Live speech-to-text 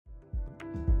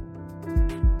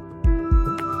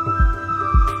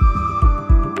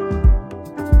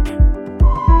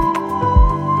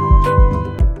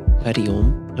Hari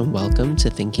Om and welcome to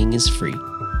Thinking is Free,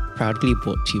 proudly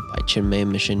brought to you by Chinmaya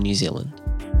Mission New Zealand.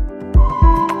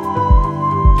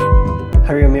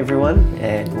 Hari Om everyone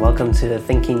and welcome to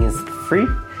Thinking is Free.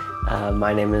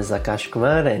 My name is Akash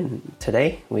Kumar and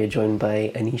today we are joined by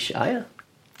Anish Iyer.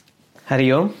 Hari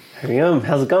Om. Hari Om,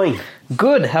 how's it going?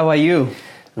 Good, how are you?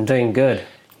 I'm doing good.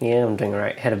 Yeah, I'm doing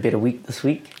alright. Had a better week this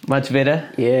week. Much better?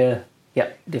 Yeah,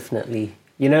 definitely.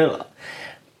 You know,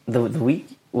 the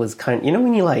week was kind of, you know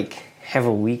when you like have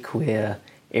a week where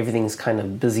everything's kind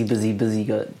of busy,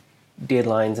 got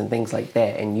deadlines and things like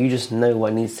that, and you just know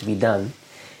what needs to be done,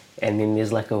 and then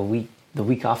there's like the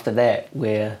week after that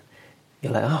where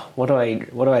you're like, oh, what do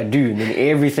I do? And then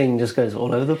everything just goes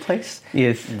all over the place.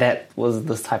 Yes. That was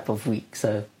this type of week.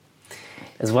 So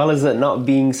as well as it not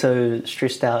being so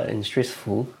stressed out and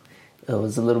stressful, it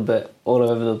was a little bit all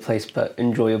over the place, but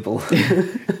enjoyable.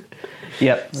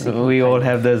 Yep, so we all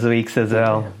have those weeks as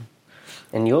well. Yeah.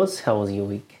 And yours? How was your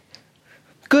week?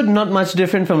 Good, not much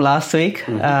different from last week.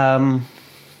 Mm-hmm.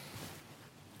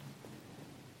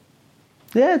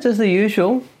 Yeah, just the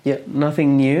usual. Yep.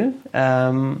 Nothing new.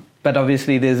 But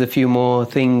obviously there's a few more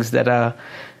things that are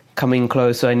coming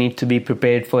close, so I need to be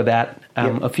prepared for that.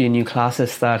 Yep. A few new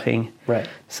classes starting. Right.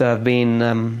 So I've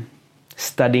been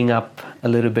studying up a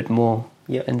little bit more.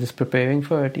 Yep. And just preparing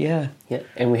for it, yeah. Yeah,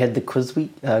 and we had the quiz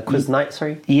night,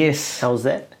 sorry. Yes. How was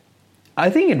that? I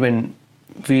think it went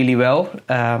really well.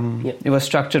 Yep. It was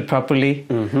structured properly.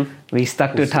 Mm-hmm. We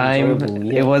stuck to time.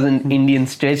 Yeah. It wasn't Indian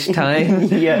stretch time.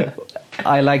 Yeah.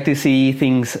 I like to see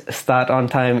things start on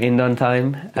time, end on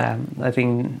time. I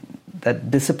think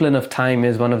that discipline of time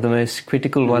is one of the most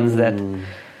critical ones that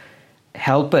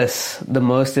help us the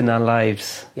most in our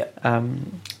lives. Yep.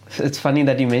 It's funny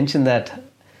that you mentioned that,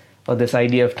 or this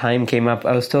idea of time came up.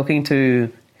 I was talking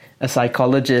to a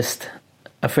psychologist,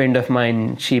 a friend of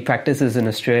mine. She practices in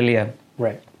Australia.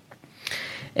 Right.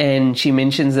 And she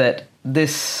mentions that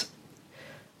this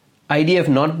idea of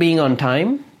not being on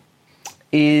time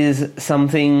is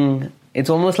something, it's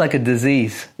almost like a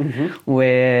disease,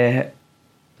 where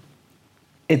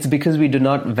it's because we do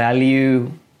not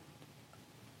value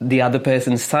the other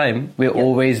person's time. We're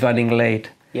always running late.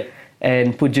 Yep.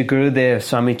 And Pujya Gurudev,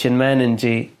 Swami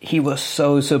Chinmayananji, he was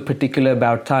so particular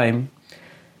about time.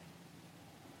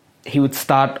 He would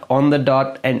start on the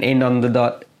dot and end on the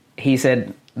dot. He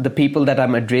said, the people that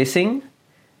I'm addressing,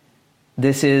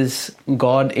 this is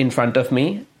God in front of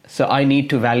me, so I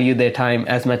need to value their time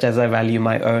as much as I value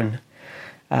my own.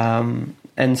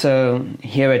 And so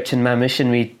here at Chinmaya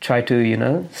Mission, we try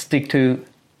to, stick to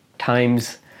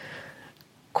times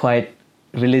quite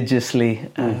religiously.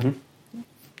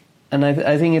 And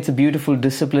I think it's a beautiful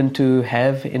discipline to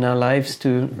have in our lives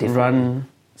to run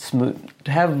smooth,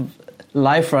 to have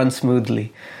life run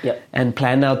smoothly, and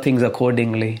plan out things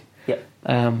accordingly.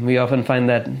 We often find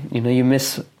that you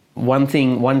miss one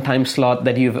time slot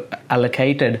that you've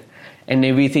allocated, and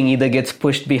everything either gets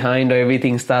pushed behind or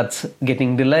everything starts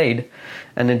getting delayed,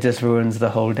 and it just ruins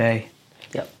the whole day.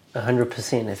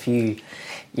 100%. If you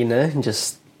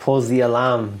just pause the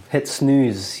alarm, hit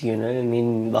snooze,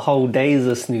 the whole day is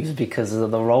a snooze because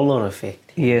of the roll-on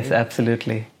effect. Yes,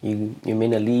 absolutely. You're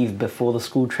meant to leave before the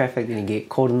school traffic, and you get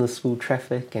caught in the school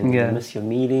traffic, and you miss your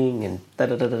meeting, and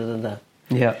da-da-da-da-da-da.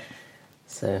 Yeah.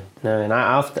 So, no, and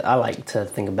I like to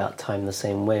think about time the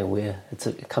same way, where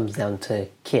it comes down to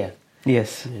care.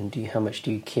 Yes. How much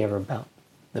do you care about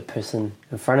the person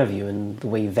in front of you and the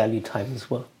way you value time as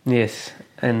well? Yes,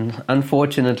 and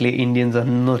unfortunately, Indians are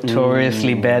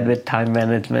notoriously bad with time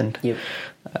management. Yep.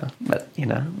 But,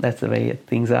 that's the way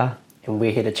things are. And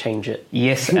we're here to change it.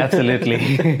 Yes,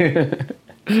 absolutely.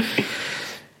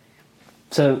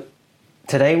 So,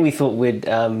 today we thought we'd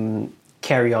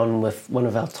carry on with one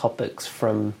of our topics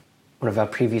from one of our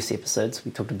previous episodes. We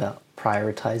talked about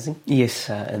prioritizing. Yes.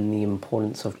 And the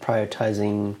importance of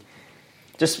prioritizing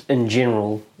just in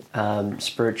general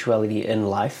spirituality in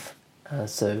life.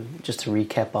 So just to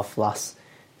recap off last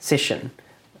session,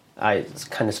 I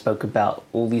kind of spoke about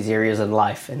all these areas in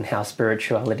life and how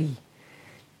spirituality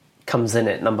comes in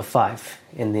at number 5.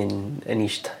 And then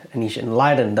Anish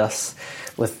enlightened us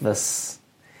with this,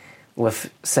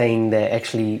 with saying that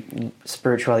actually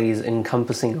spirituality is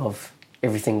encompassing of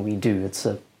everything we do. It's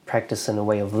a practice and a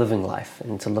way of living life,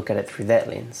 and to look at it through that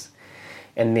lens.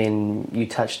 And then you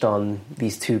touched on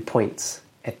these 2 points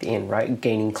at the end, right?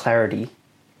 Gaining clarity.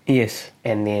 Yes.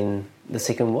 And then the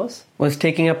second was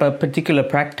taking up a particular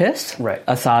practice, right?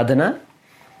 A sadhana,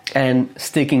 and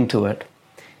sticking to it.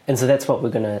 And so that's what we're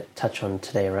going to touch on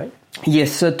today, right?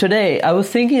 Yes. So today I was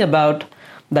thinking about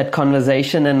that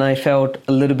conversation, and I felt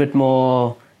a little bit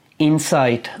more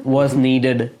insight was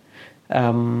needed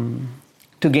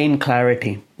to gain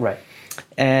clarity. Right.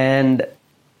 And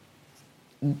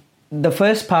the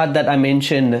first part that I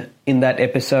mentioned in that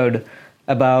episode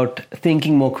about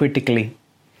thinking more critically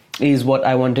is what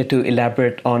I wanted to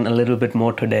elaborate on a little bit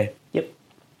more today. Yep.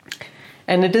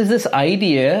 And it is this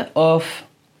idea of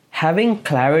having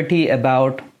clarity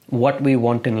about what we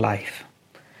want in life.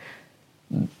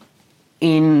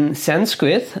 In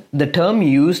Sanskrit, the term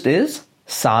used is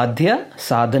sadhya,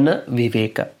 sadhana,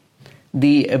 viveka.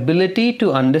 The ability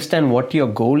to understand what your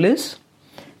goal is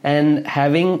and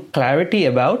having clarity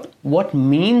about what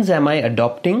means am I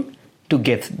adopting to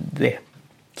get there.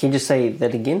 Can you just say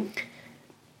that again?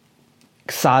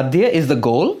 Sadhya is the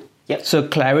goal. Yep. So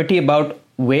clarity about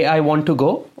where I want to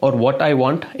go or what I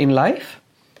want in life.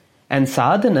 And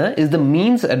sadhana is the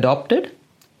means adopted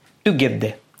to get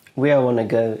there. Where I want to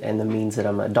go and the means that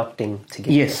I'm adopting to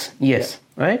get Yes, there. yes,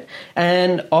 right?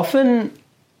 And often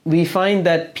we find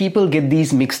that people get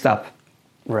these mixed up.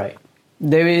 Right.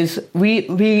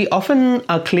 We often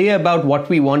are clear about what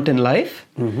we want in life,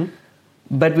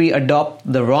 but we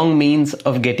adopt the wrong means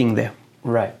of getting there.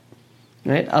 Right.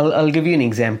 Right? I'll give you an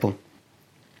example.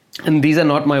 And these are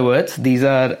not my words. These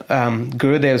are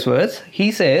Gurudev's words.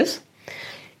 He says,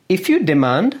 if you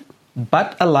demand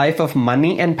but a life of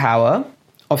money and power,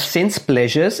 of sense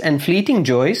pleasures and fleeting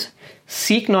joys,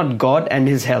 seek not God and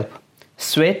His help.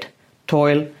 Sweat,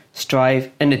 toil,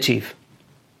 strive, and achieve.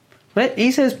 Right?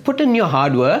 He says, put in your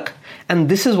hard work, and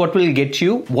this is what will get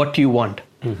you what you want.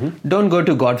 Don't go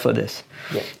to God for this.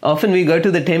 Yeah. Often we go to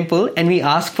the temple and we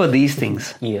ask for these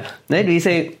things. Yeah. Right? We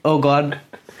say, oh God,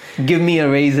 give me a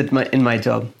raise in my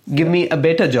job. Give me a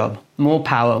better job, more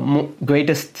power,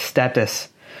 greater status.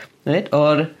 Right?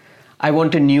 Or I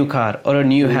want a new car or a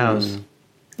new house.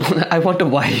 I want a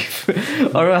wife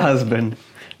or a husband.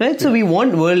 Right? So we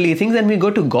want worldly things and we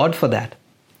go to God for that.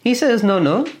 He says,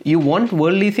 no, you want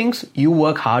worldly things, you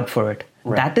work hard for it.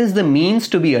 Right. That is the means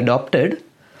to be adopted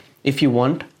if you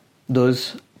want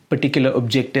those particular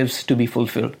objectives to be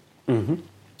fulfilled. And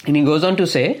he goes on to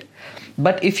say,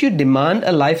 but if you demand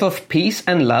a life of peace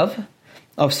and love,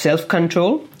 of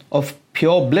self-control, of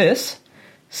pure bliss,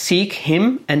 seek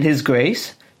Him and His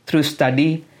grace through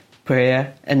study,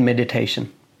 prayer, and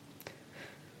meditation.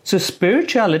 So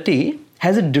spirituality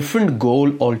has a different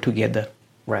goal altogether.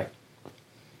 Right.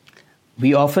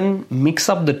 We often mix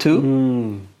up the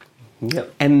two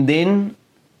Yep. and then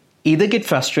either get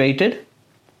frustrated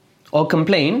or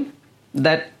complain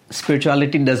that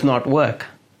spirituality does not work.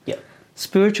 Yep.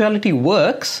 Spirituality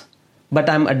works, but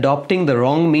I'm adopting the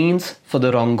wrong means for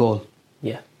the wrong goal.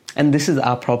 Yeah. And this is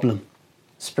our problem.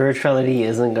 Spirituality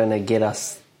isn't going to get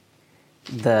us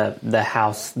the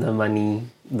house, the money,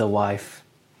 the wife.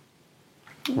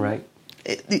 Right.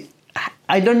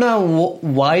 I don't know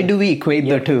why do we equate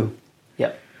the two,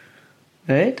 Yep.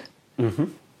 right?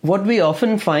 What we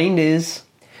often find is,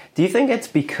 Do you think it's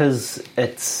because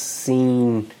it's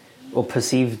seen or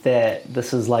perceived that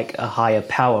this is like a higher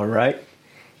power, right?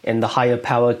 And the higher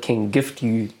power can gift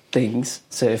you things.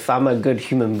 So if I'm a good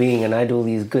human being and I do all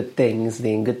these good things,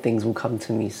 then good things will come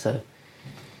to me. So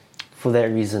for that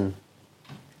reason,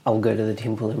 I'll go to the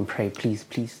temple and pray, please,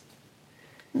 please.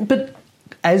 but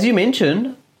as you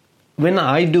mentioned, when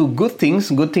I do good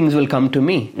things will come to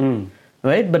me,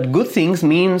 right? But good things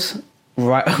means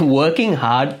working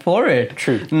hard for it.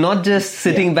 True. Not just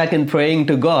sitting back and praying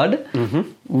to God,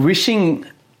 wishing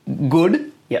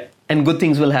good, and good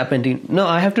things will happen to you. No,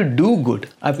 I have to do good.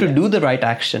 I have to do the right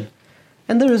action.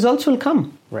 And the results will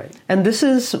come. Right. And this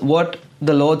is what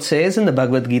the Lord says in the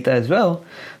Bhagavad Gita as well,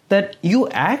 that you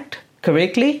act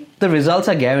correctly, the results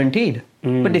are guaranteed.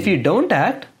 But if you don't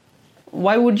act,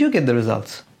 why would you get the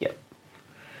results? Yep.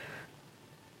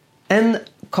 And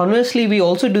conversely, we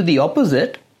also do the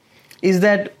opposite, is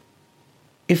that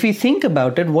if we think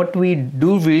about it, what we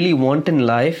do really want in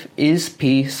life is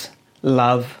peace,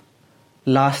 love,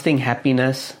 lasting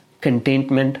happiness,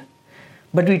 contentment.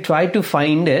 But we try to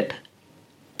find it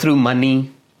through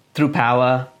money, through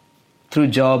power, through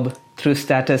job, through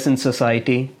status in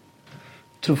society,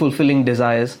 through fulfilling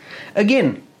desires.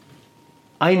 Again,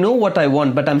 I know what I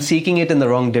want, but I'm seeking it in the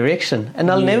wrong direction, and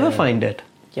I'll never find it.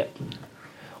 Yep.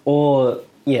 Or,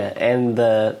 and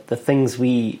the things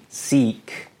we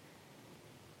seek,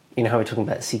 you know how we're talking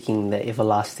about seeking that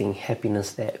everlasting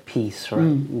happiness, that peace,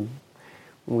 right?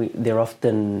 They're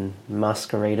often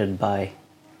masqueraded by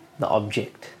the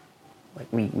object. Like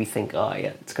we think,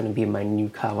 it's going to be my new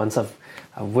car. Once I've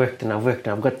worked and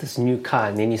I've got this new car,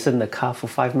 and then you sit in the car for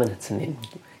 5 minutes and then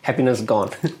happiness gone.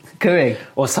 Correct.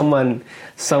 Or someone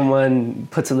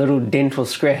puts a little dent or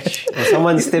scratch, or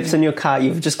someone steps in your car.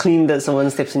 You've just cleaned it. Someone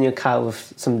steps in your car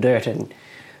with some dirt, and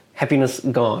happiness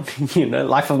gone,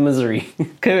 life of misery.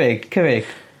 Correct.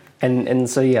 And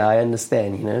so, yeah, I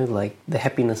understand, like the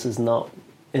happiness is not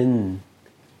in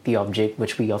the object,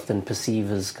 which we often perceive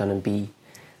as going to be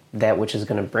that which is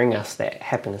going to bring us that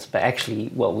happiness. But actually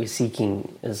what we're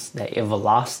seeking is that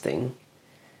everlasting,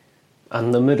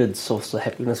 unlimited source of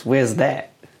happiness. Where's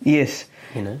that? Yes.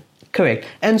 Correct.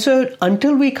 And so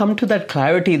until we come to that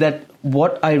clarity that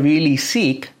what I really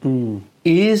seek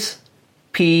is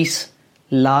peace,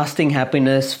 lasting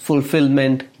happiness,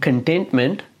 fulfillment,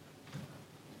 contentment,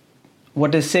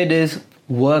 what is said is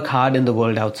work hard in the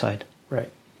world outside.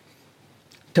 Right.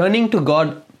 Turning to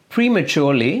God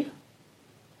prematurely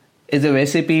is a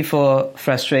recipe for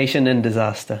frustration and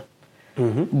disaster.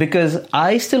 Mm-hmm. Because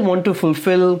I still want to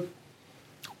fulfill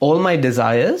all my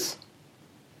desires,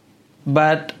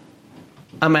 but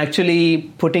I'm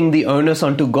actually putting the onus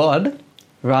onto God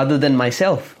rather than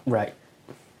myself. Right.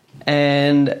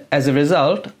 And as a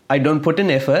result, I don't put in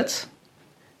efforts,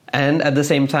 and at the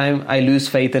same time, I lose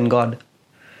faith in God.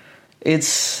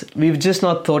 We've just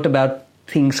not thought about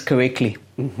things correctly.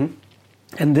 Mm-hmm.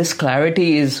 And this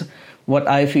clarity is what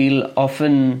I feel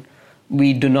often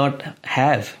we do not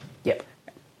have. Yep.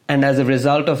 And as a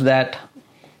result of that,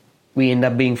 we end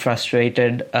up being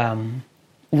frustrated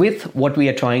with what we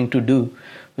are trying to do,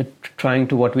 trying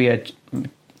to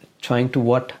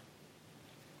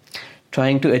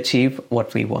achieve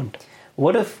what we want.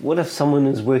 What if someone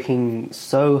is working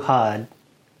so hard,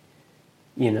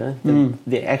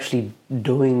 they're actually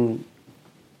doing,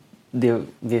 they're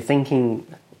thinking,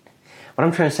 what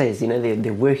I'm trying to say is,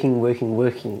 they're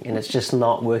working, and it's just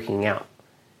not working out.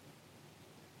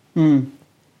 Do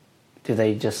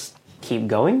they just keep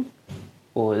going?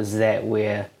 Or is that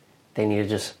where they need to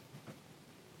just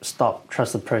stop,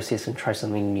 trust the process, and try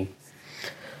something new?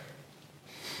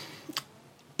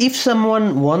 If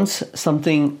someone wants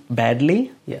something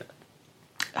badly,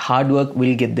 hard work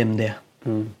will get them there.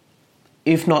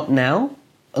 If not now,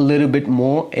 a little bit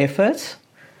more efforts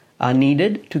are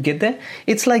needed to get there.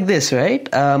 It's like this, right?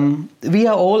 We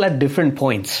are all at different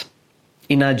points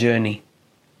in our journey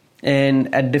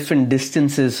and at different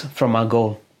distances from our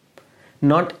goal.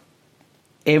 Not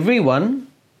everyone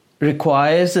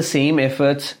requires the same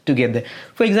efforts to get there.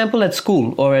 For example, at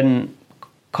school or in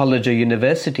college or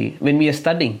university, when we are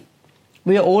studying,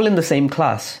 we are all in the same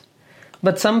class.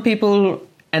 But some people,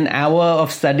 an hour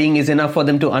of studying is enough for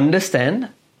them to understand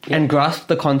and grasp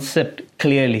the concept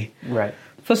clearly. Right.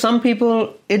 For some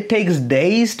people, it takes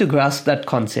days to grasp that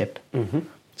concept. Mm-hmm.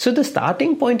 So the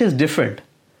starting point is different.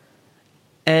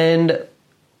 And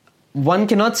one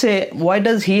cannot say, why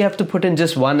does he have to put in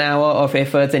just 1 hour of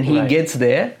efforts and he gets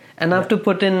there, and I have to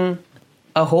put in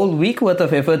a whole week worth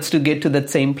of efforts to get to that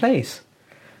same place?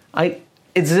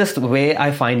 It's just where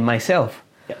I find myself.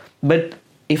 Yeah. But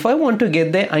if I want to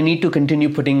get there, I need to continue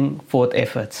putting forth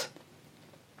efforts.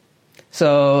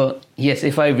 So, yes,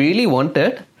 if I really want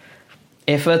it,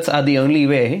 efforts are the only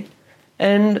way.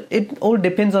 And it all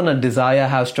depends on a desire,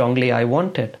 how strongly I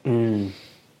want it.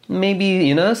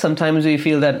 Maybe, sometimes we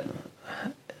feel that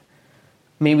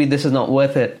maybe this is not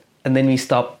worth it. And then we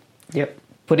stop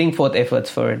putting forth efforts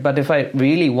for it. But if I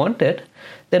really want it,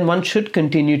 then one should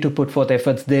continue to put forth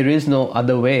efforts. There is no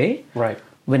other way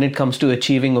when it comes to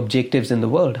achieving objectives in the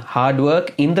world. Hard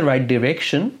work in the right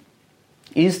direction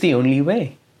is the only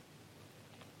way.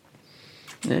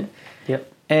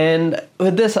 And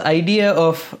with this idea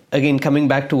of, again, coming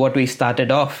back to what we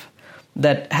started off,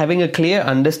 that having a clear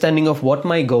understanding of what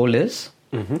my goal is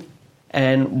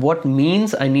and what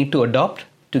means I need to adopt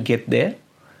to get there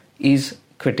is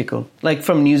critical. Like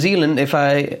from New Zealand, if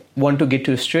I want to get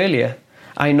to Australia,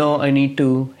 I know I need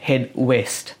to head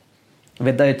west.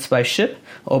 Whether it's by ship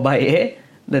or by air,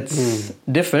 that's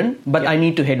different, but I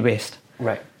need to head west.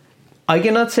 Right. I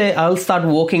cannot say I'll start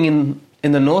walking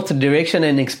in the north direction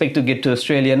and expect to get to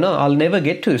Australia. No, I'll never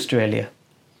get to Australia.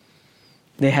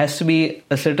 There has to be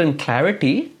a certain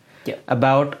clarity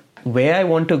about where I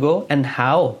want to go and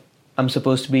how I'm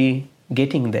supposed to be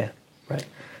getting there. Right.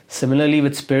 Similarly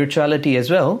with spirituality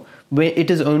as well, where it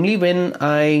is only when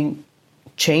I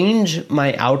change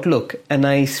my outlook and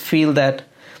I feel that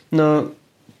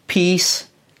peace,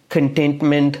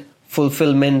 contentment,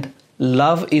 fulfillment,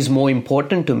 love is more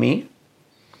important to me,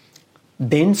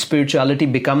 then spirituality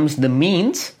becomes the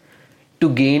means to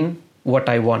gain what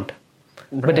I want.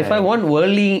 Right. But if I want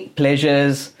worldly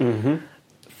pleasures,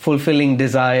 fulfilling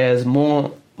desires,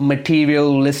 more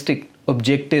materialistic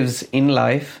objectives in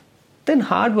life, then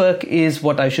hard work is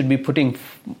what I should be putting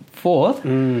forth,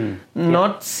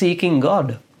 not seeking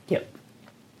God. Yep.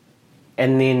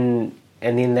 And then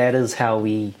that is how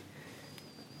we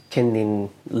can then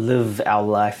live our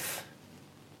life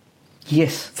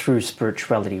Yes. through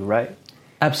spirituality, right?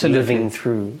 Absolutely. Living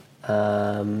through,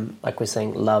 like we're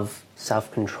saying, love,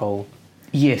 self-control,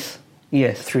 Yes.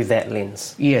 Yes. through that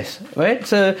lens. Yes. Right?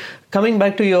 So coming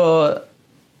back to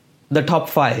the top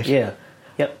 5. Yeah.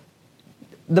 Yep.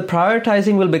 The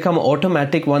prioritizing will become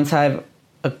automatic once I have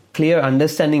a clear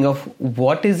understanding of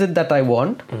what is it that I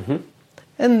want. Mm-hmm.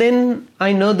 And then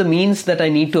I know the means that I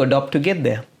need to adopt to get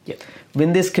there. Yep.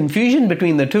 When there's confusion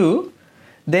between the two,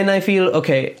 then I feel,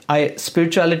 okay,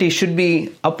 spirituality should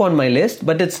be up on my list,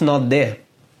 but it's not there.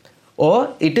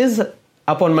 Or it is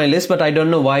up on my list, but I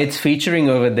don't know why it's featuring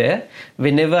over there.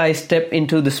 Whenever I step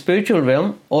into the spiritual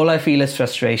realm, all I feel is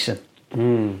frustration.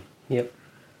 Yep.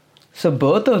 So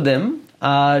both of them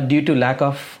are due to lack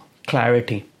of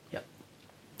clarity. Yep.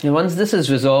 And once this is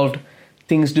resolved,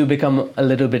 things do become a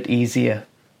little bit easier.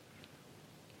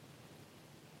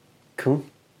 Cool.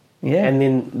 Yeah. And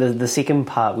then the second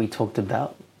part we talked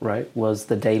about, right, was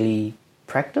the daily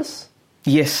practice.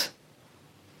 Yes.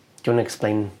 Do you want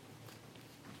to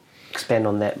expand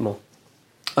on that more?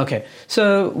 Okay.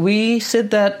 So we said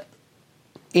that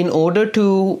in order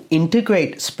to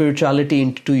integrate spirituality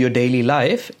into your daily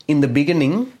life, in the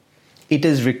beginning, it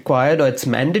is required or it's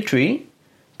mandatory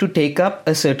to take up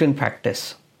a certain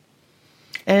practice.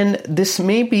 And this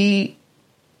may be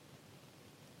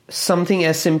something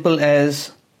as simple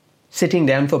as sitting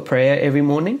down for prayer every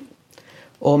morning,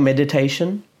 or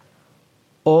meditation,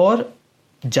 or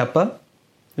japa,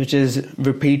 which is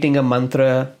repeating a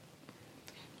mantra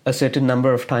a certain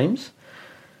number of times,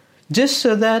 just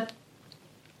so that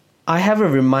I have a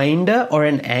reminder or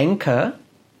an anchor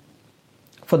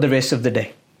for the rest of the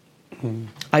day.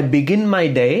 I begin my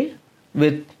day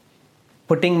with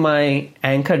putting my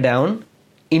anchor down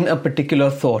in a particular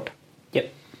thought.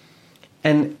 Yep.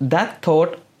 And that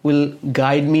thought will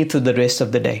guide me through the rest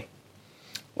of the day.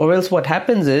 Or else what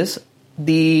happens is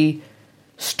the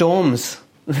storms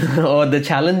or the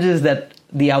challenges that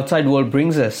the outside world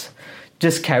brings us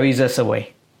just carries us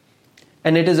away.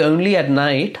 And it is only at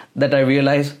night that I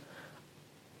realize,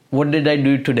 what did I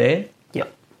do today?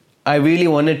 Yep. I really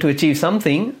wanted to achieve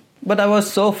something, but I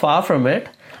was so far from it,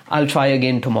 I'll try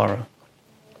again tomorrow.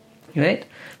 Right?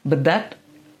 But that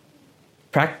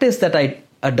practice that I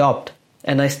adopt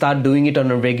and I start doing it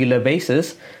on a regular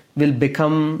basis will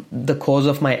become the cause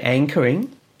of my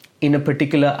anchoring in a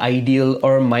particular ideal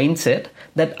or mindset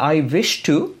that I wish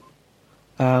to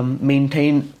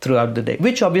maintain throughout the day,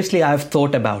 which obviously I have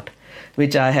thought about,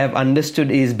 which I have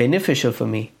understood is beneficial for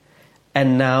me.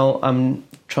 And now I'm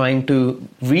trying to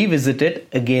revisit it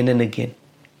again and again.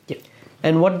 Yep.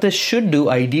 And what this should do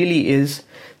ideally is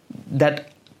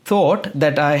that thought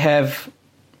that I have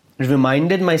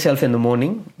reminded myself in the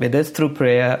morning, whether it's through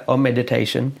prayer or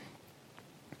meditation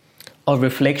or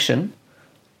reflection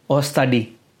or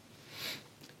study,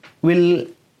 will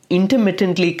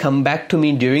intermittently come back to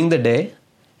me during the day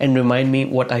and remind me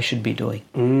what I should be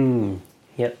doing.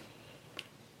 Yep.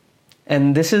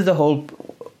 And this is the whole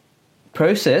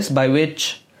process by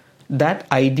which that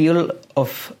ideal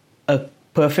of a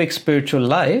perfect spiritual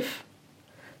life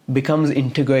becomes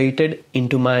integrated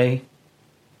into my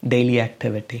daily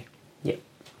activity. Yep.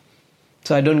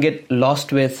 So I don't get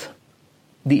lost with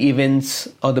the events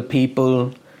or the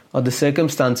people or the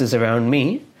circumstances around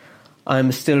me.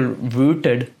 I'm still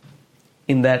rooted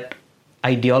in that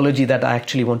ideology that I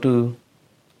actually want to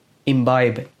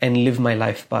imbibe and live my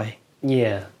life by.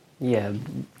 Yeah. Yeah.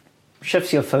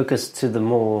 Shifts your focus to the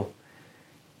more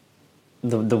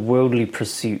the worldly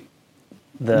pursuit.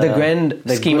 The grand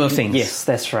scheme of things. Yes,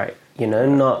 that's right.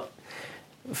 Not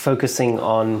focusing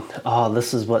on,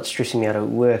 this is what's stressing me out at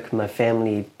work, my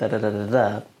family,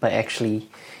 but actually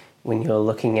when you're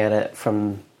looking at it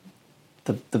from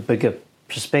the bigger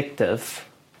perspective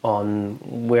on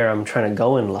where I'm trying to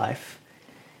go in life,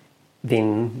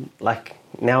 then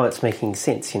now it's making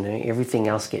sense, everything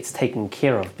else gets taken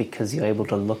care of because you're able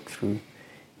to look through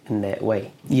in that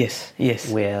way. Yes.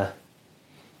 Where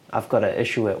I've got an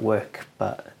issue at work,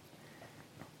 but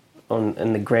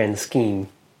in the grand scheme,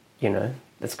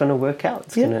 it's going to work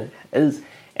out.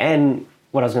 And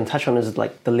what I was going to touch on is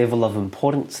the level of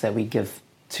importance that we give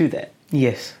to that.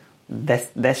 Yes.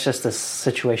 That's just a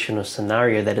situation or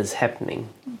scenario that is happening.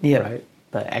 Yeah. Right?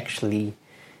 But actually,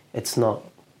 it's not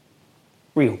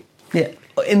real. Yeah.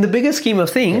 In the bigger scheme of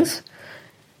things,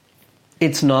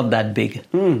 it's not that big.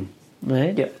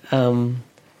 Right? Yeah.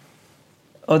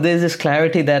 Or there's this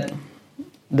clarity that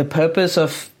the purpose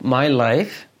of my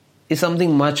life is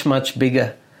something much, much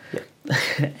bigger.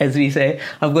 Yeah. As we say,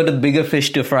 I've got a bigger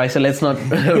fish to fry, so let's not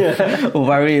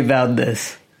worry about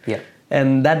this. Yeah.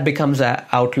 And that becomes our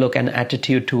outlook and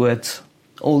attitude towards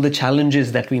all the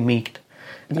challenges that we meet.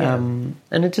 Yeah. And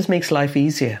it just makes life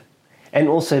easier. And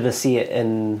also to see it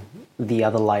in the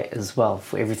other light as well.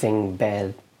 For everything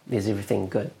bad, there's everything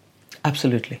good.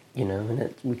 Absolutely. You know,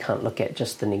 and we can't look at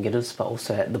just the negatives, but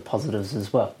also at the positives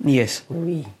as well. Yes. Where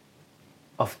we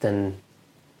often,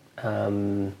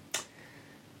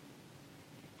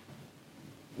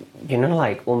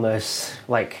 like almost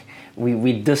like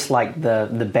we dislike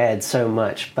the bad so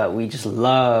much, but we just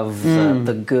love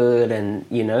the good, and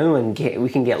and we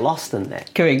can get lost in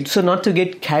that. Correct. So not to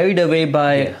get carried away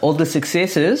by all the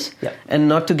successes, and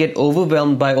not to get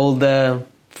overwhelmed by all the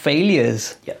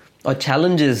failures or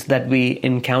challenges that we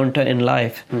encounter in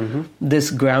life.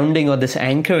 This grounding or this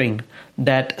anchoring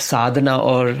that sadhana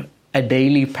or a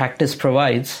daily practice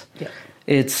provides,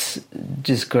 it's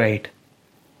just great.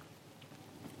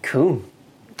 Cool.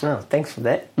 Oh, thanks for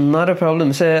that. Not a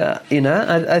problem. So,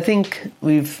 I think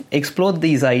we've explored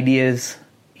these ideas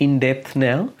in depth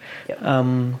now.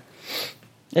 And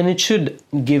it should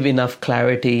give enough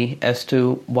clarity as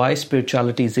to why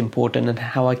spirituality is important and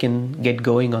how I can get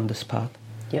going on this path.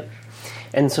 Yep.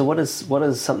 And so what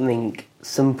is something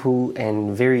simple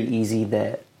and very easy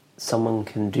that someone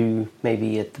can do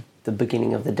maybe at the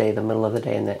beginning of the day, the middle of the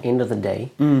day, and the end of the day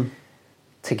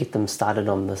to get them started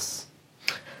on this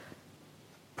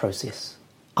process?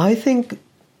 I think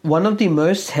one of the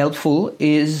most helpful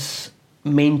is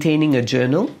maintaining a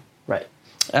journal. Right.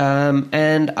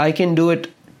 And I can do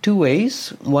it two ways.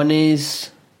 One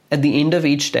is at the end of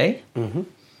each day,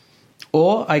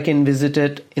 or I can visit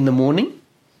it in the morning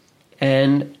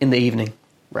and in the evening.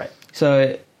 Right.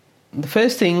 So the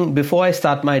first thing, before I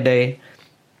start my day,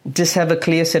 just have a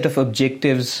clear set of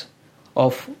objectives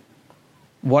of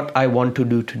what I want to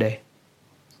do today.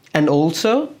 And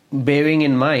also bearing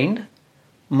in mind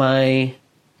my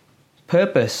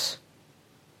purpose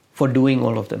for doing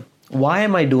all of them. Why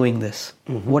am I doing this?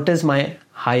 What is my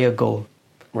higher goal?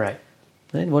 Right.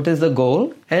 What is the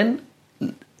goal? And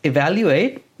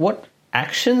evaluate what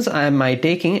actions am I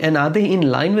taking, and are they in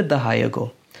line with the higher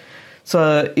goal?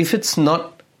 So if it's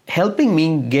not helping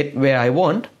me get where I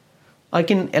want, I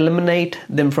can eliminate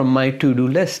them from my to-do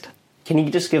list. Can you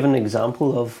just give an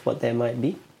example of what that might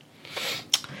be?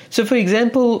 So for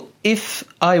example, if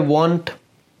I want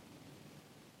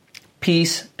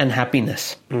peace and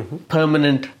happiness,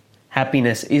 permanent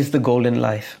happiness is the goal in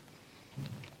life.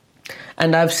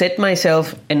 And I've set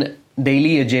myself a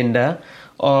daily agenda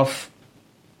of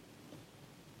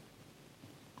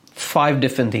 5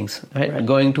 different things, right?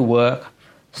 Going to work,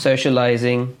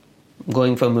 socializing,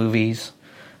 going for movies,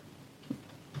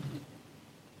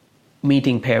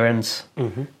 meeting parents,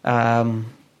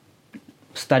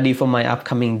 study for my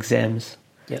upcoming exams,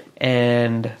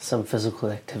 and some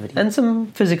physical activity. And some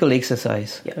physical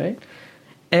exercise, right?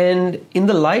 And in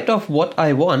the light of what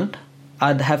I want,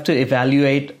 I'd have to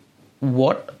evaluate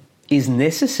what is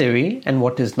necessary and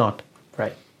what is not.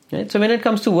 Right. So when it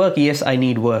comes to work, yes, I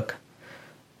need work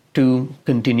to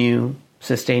continue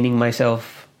sustaining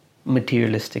myself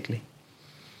materialistically.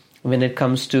 When it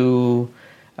comes to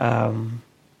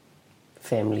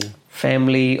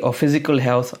family or physical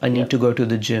health, I need to go to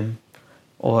the gym,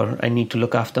 or I need to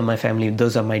look after my family.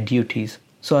 Those are my duties.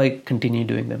 So I continue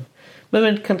doing them. But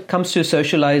when it comes to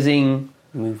socializing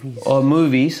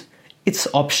movies, it's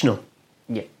optional.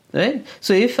 Yeah. Right?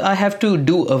 So if I have to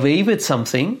do away with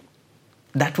something,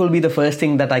 that will be the first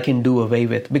thing that I can do away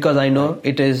with, because I know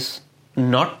it is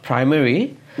not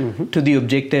primary to the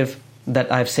objective that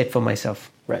I've set for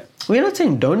myself. Right. We're not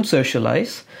saying don't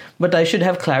socialize, but I should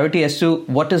have clarity as to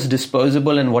what is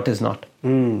disposable and what is not.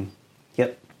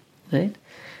 Yep. Right?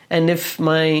 And if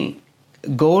my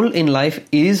goal in life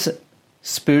is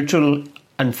spiritual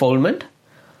unfoldment,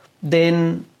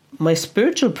 then my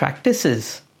spiritual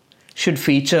practices should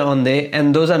feature on there,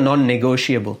 and those are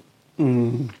non-negotiable.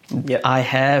 I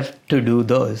have to do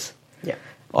those. Yeah.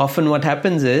 Often what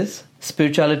happens is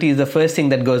spirituality is the first thing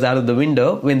that goes out of the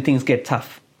window when things get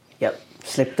tough. Yep.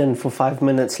 Slept in for 5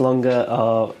 minutes longer.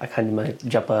 I can't do my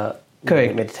japa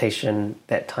meditation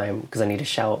that time because I need a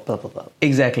shower, blah, blah, blah.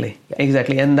 Exactly.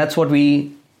 And that's what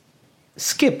we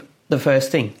skip, the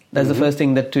first thing. That's the first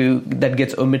thing that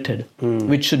gets omitted,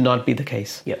 which should not be the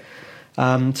case. Yep.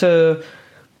 So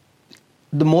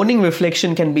the morning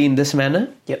reflection can be in this manner.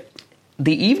 Yep.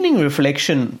 The evening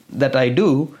reflection that I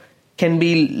do can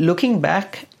be looking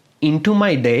back into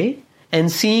my day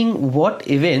and seeing what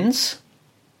events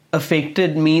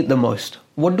affected me the most.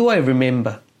 What do I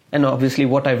remember? And obviously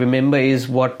what I remember is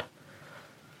what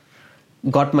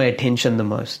got my attention the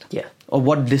most. Yeah. Or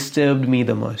what disturbed me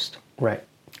the most. Right.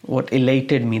 What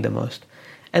elated me the most.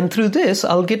 And through this,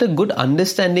 I'll get a good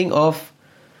understanding of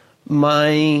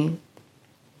my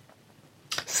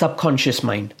subconscious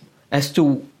mind as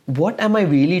to what am I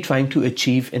really trying to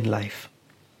achieve in life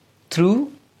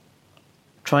through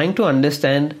trying to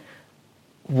understand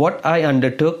what I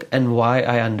undertook and why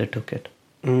I undertook it.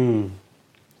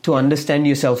 To understand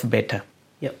yourself better.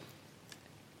 Yep.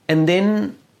 And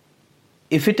then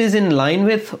if it is in line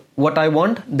with what I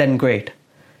want, then great.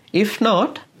 If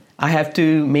not, I have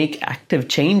to make active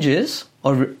changes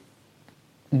or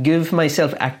give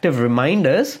myself active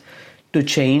reminders to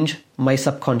change my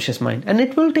subconscious mind. And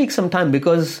it will take some time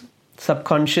because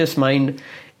subconscious mind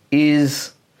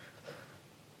is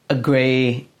a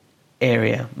gray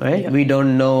area, right? Yeah. We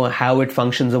don't know how it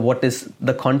functions or what is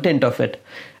the content of it.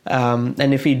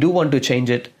 And if we do want to change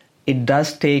it, it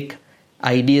does take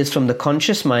ideas from the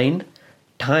conscious mind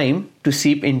time to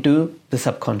seep into the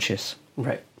subconscious.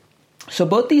 Right. So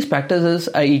both these practices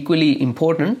are equally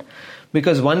important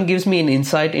because one gives me an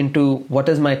insight into what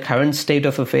is my current state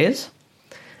of affairs,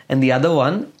 and the other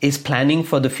one is planning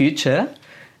for the future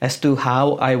as to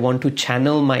how I want to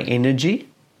channel my energy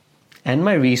and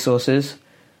my resources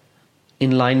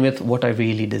in line with what I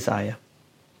really desire.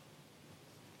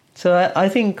 So I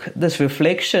think this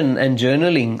reflection and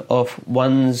journaling of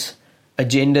one's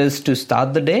agendas to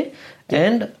start the day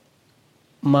and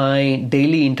my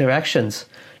daily interactions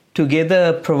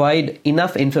together provide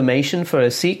enough information for a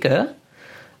seeker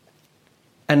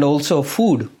and also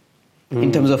food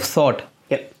in terms of thought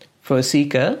for a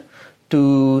seeker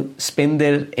to spend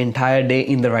their entire day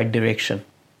in the right direction,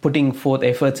 putting forth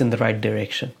efforts in the right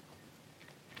direction.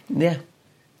 Yeah.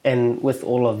 And with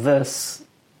all of this,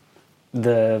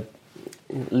 the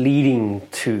leading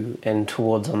to and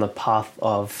towards on the path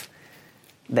of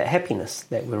that happiness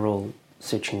that we're all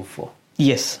searching for.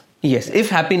 Yes. If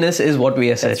happiness is what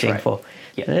we are searching right. for.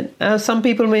 Yeah. Right? Some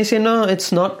people may say, no,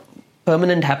 it's not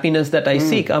permanent happiness that I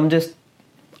seek.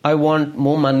 I want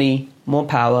more money, more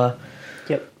power,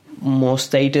 more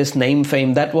status, name,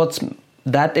 fame.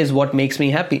 That is what makes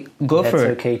me happy. Go for it.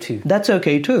 That's okay too. That's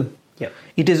okay too. Yep.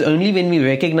 It is only when we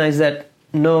recognize that,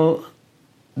 no,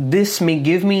 this may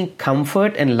give me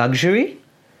comfort and luxury,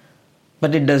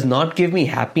 but it does not give me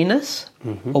happiness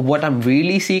or what I'm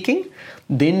really seeking,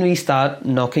 then we start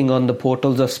knocking on the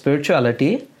portals of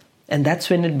spirituality, and that's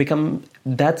when it becomes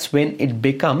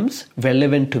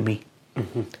relevant to me.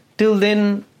 Till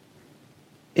then,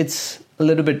 it's a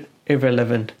little bit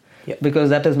irrelevant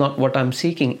because that is not what I'm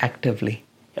seeking actively.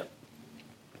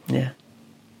 Yeah.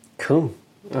 Cool.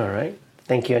 All right.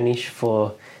 Thank you, Anish,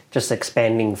 for just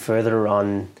expanding further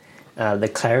on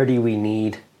the clarity we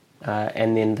need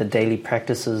and then the daily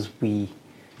practices we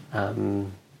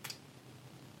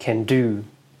can do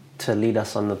to lead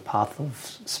us on the path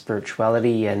of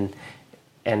spirituality and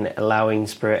allowing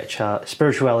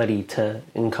spirituality to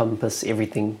encompass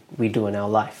everything we do in our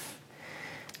life.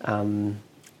 And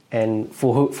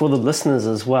for the listeners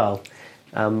as well,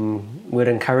 we'd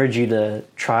encourage you to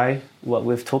try what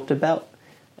we've talked about,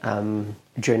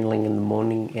 journaling in the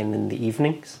morning and in the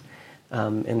evenings.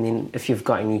 And then if you've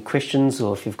got any questions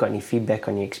or if you've got any feedback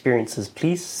on your experiences,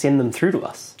 please send them through to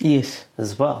us. Yes.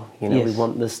 As well. We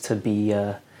want this to be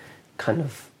kind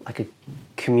of like a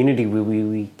community where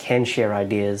we can share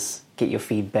ideas, get your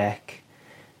feedback,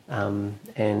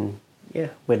 and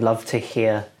we'd love to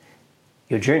hear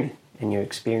your journey and your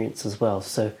experience as well.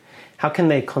 So how can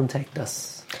they contact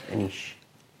us, Anish?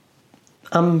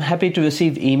 I'm happy to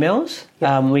receive emails.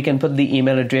 We can put the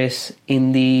email address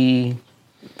in the...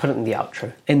 Put it in the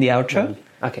outro. In the outro.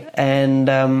 Okay. And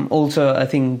also, I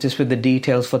think just with the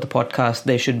details for the podcast,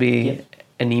 there should be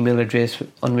an email address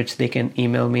on which they can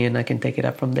email me and I can take it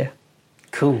up from there.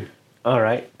 Cool. All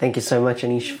right. Thank you so much,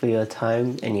 Anish, for your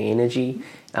time and your energy.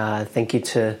 Thank you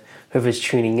to whoever's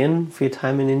tuning in for your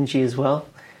time and energy as well.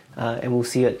 And we'll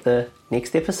see you at the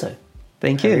next episode.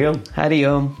 Thank you. Hari Om. Hari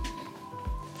Om.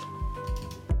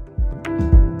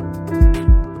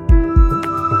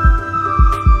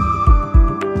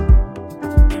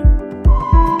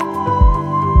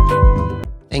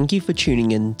 Thank you for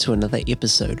tuning in to another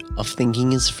episode of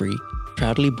Thinking is Free,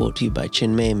 proudly brought to you by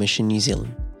Chinmaya Mission New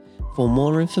Zealand. For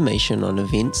more information on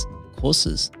events,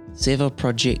 courses, seva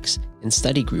projects and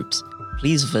study groups,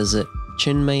 please visit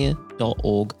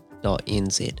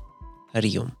chinmaya.org.nz.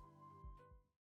 Hari Om.